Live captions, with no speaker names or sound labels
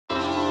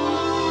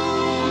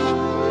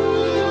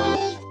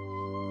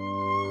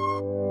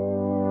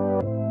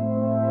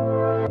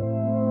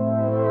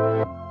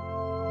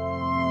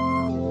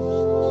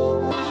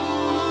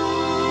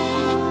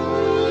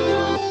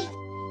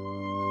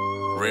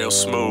Real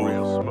smooth.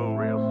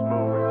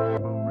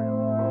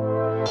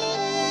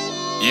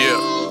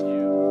 Yeah.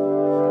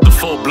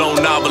 Full-blown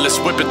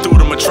novelist, whipping through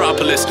the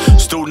metropolis.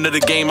 Student of the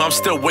game, I'm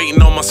still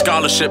waiting on my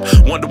scholarship.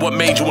 Wonder what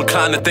made you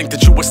inclined to think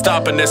that you were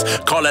stopping this.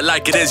 Call it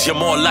like it is, you're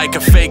more like a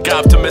fake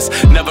optimist.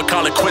 Never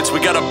call it quits, we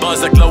got a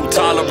buzz like low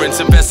tolerance.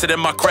 Invested in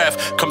my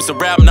craft, comes to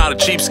rap, not a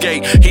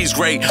cheapskate. He's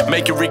great,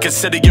 make you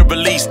reconsider your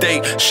release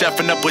date.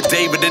 Chefing up with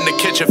David in the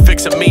kitchen,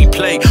 fix a mean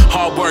plate.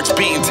 Hard work's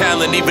beating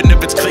talent, even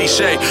if it's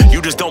cliche.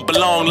 You just don't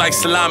belong like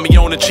salami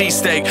on a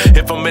cheesesteak.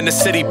 If I'm in the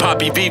city,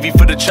 Poppy Vivi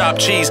for the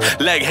chopped cheese.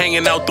 Leg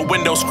hanging out the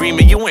window,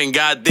 screaming, you ain't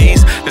got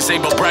these. This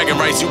ain't about bragging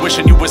rights, you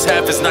wishing you was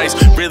half as nice.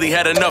 Really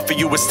had enough of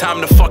you, it's time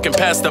to fucking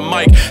pass the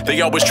mic. They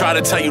always try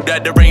to tell you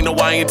that there ain't no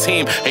I in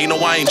team. Ain't no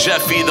I in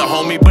Jeff either,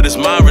 homie, but it's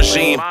my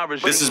regime.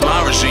 This is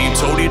my regime,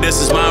 told you this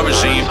is my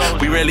regime.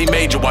 We really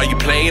made you while you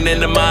playing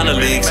in the minor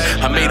leagues.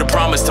 I made a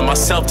promise to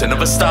myself to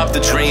never stop the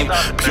dream.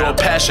 Pure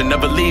passion,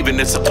 never leaving,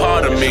 it's a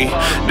part of me.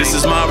 This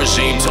is my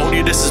regime, told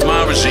you this is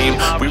my regime.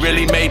 We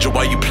really made you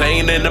while you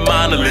playing in the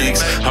minor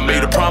leagues. I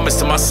made a promise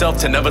to myself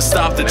to never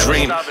stop the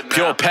dream.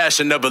 Pure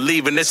passion, never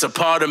leaving, it's a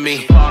part of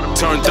me.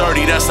 Turned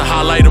 30, that's the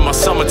highlight of my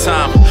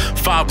summertime.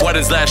 5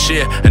 weddings last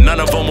year, and none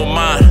of them were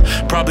mine.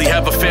 Probably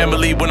have a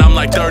family when I'm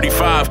like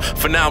 35.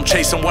 For now I'm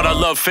chasing what I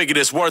love, figured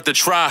it's worth a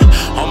try.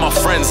 All my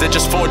friends, they're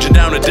just forging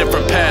down a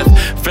different path.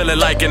 Feeling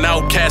like an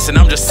outcast, and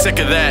I'm just sick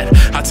of that.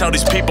 I tell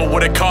these people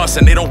what it costs,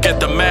 and they don't get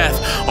the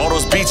math. All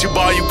those beats you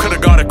bought, you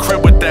could've got a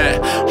crib with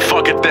that.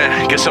 Fuck it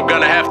then, guess I'm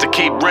gonna have to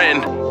keep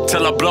renting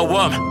till I blow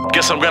up,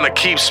 guess I'm gonna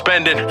keep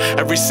spending.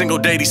 Every single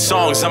day these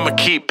songs I'ma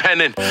keep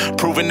penning.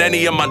 Proving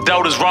any of my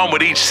doubt is wrong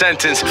with each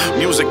sentence.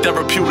 Music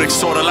therapeutic,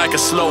 sorta like a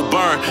slow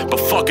burn. But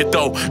fuck it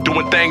though,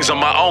 doing things on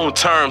my own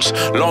terms.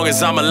 Long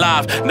as I'm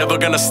alive, never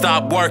gonna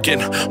stop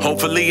working.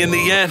 Hopefully in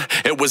the end,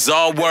 it was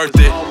all worth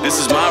it. This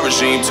is my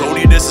regime, told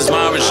you this is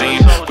my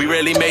regime. We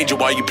really made you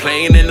while you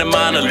playing in the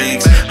minor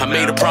leagues. I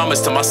made a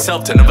promise to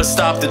myself to never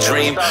stop the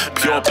dream.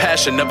 Pure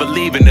passion, never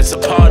leaving, it's a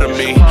part of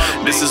me.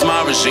 This is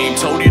my regime,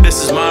 told you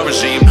this is my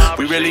regime.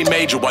 We really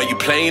made you while you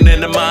playing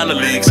in the minor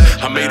leagues.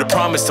 I made a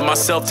promise to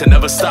myself to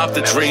never stop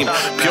the dream.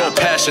 Pure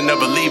passion,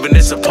 never leaving,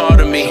 it's a part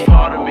of me.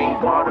 Part of me,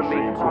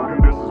 told you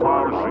this is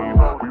my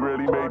regime. We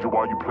really made you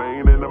while you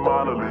playing in the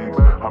minor leagues.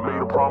 I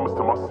made a promise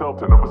to myself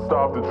to never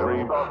stop the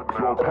dream.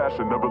 Pure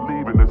passion, never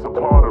leaving, it's a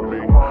part of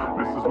me.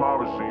 This is my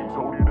regime,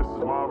 told you this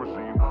is my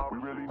regime. We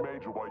really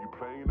made you while you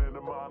playing in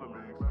the minor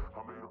leagues.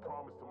 I made a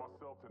promise to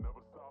myself to never